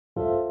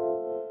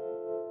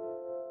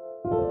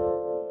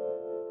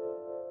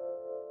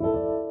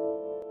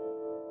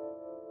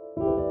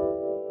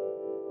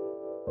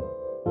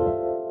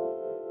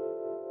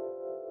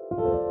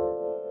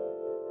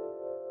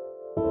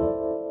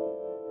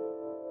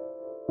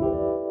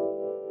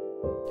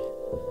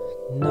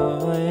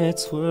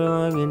Nights were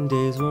long and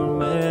days were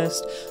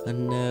missed. I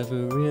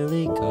never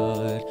really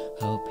got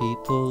how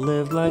people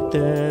live like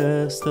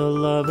this. The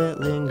love, it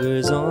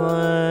lingers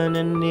on,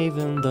 and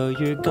even though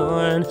you're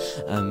gone,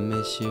 I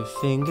miss your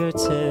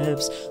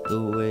fingertips,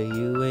 the way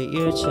you ate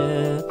your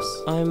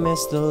chips. I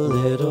miss the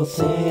little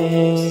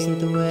things, like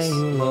the way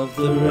you love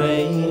the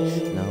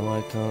rain. Now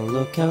I can't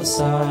look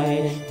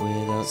outside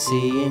without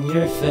seeing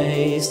your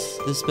face.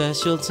 The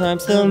special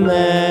times, the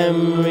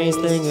memories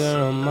linger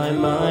on my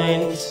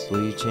mind.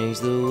 Will you change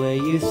the way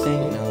you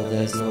think? Now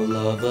there's no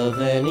love of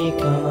any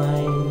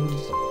kind.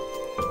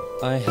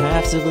 I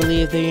have to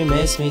believe that you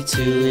miss me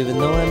too, even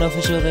though I know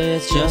for sure that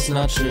it's just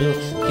not true.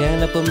 Can't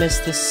help but miss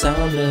the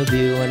sound of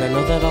you, and I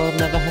know that I've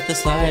never had the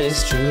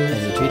slightest true. And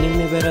you're treating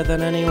me better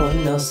than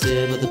anyone else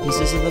did, but the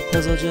pieces of the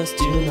puzzle just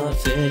do not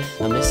fit.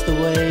 I miss the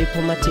way you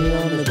put my tea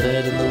on the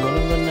bed in the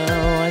morning, but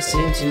now I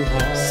seem to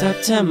have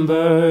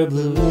September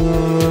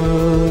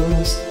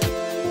blues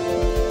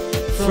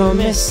from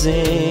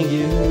missing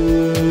you.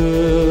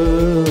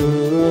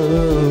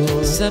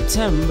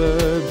 September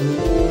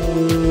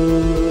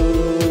blues.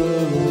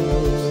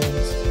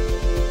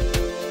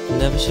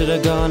 Never should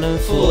have gone and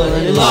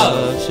fallen in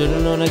love. Should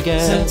have known again.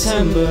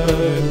 September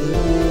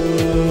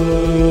blues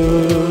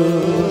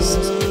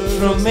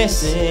from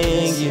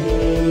missing you.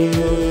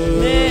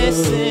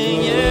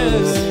 Missing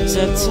you.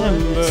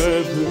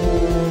 September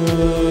blues.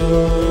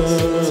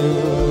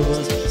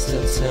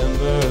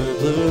 September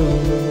blues.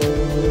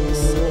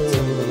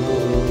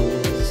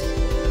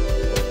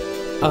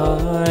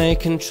 I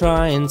can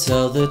try and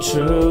tell the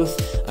truth,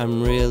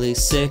 I'm really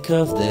sick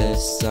of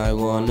this. I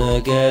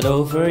wanna get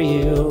over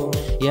you.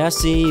 Yeah, I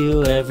see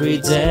you every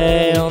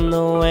day on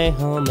the way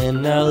home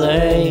in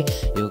LA.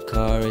 Your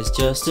car is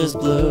just as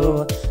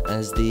blue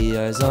as the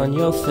eyes on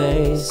your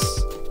face.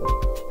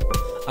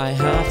 I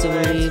have to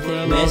believe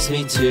that you miss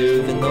me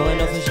too, even though I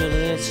know for sure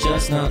that it's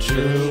just not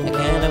true. I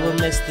can't ever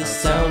miss the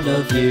sound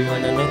of you,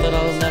 and I know that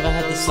I'll never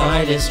have the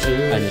slightest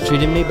true. And you're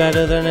treating me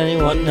better than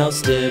anyone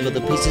else did, but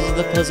the pieces of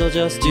the puzzle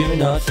just do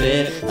not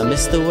fit. I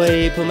miss the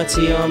way you put my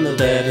tea on the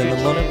bed in the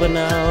morning, but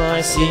now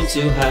I seem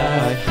to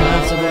have. I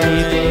have to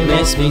believe that you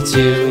miss me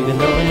too, even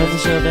though I know for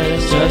sure that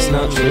it's just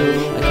not true.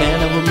 I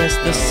can't ever miss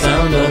the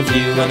sound of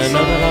you, and I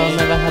know that I'll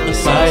never have the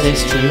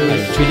slightest true. And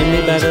you're treating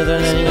me better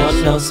than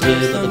anyone else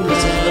did, but the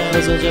pieces of the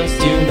puzzle just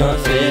do not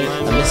fit.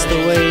 I miss the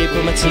way you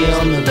put my tea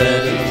on the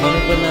bed in the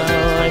morning, but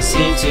now I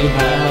seem to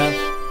have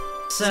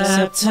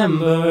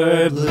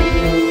September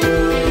blues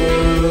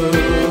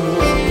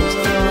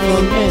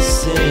for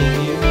missing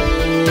you.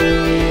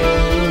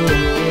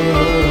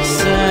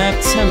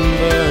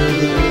 September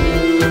blues.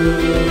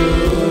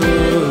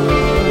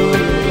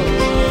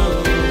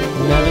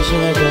 Never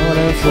should have gone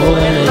and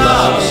fallen in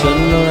love. Should've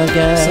known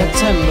again.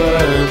 September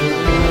blues.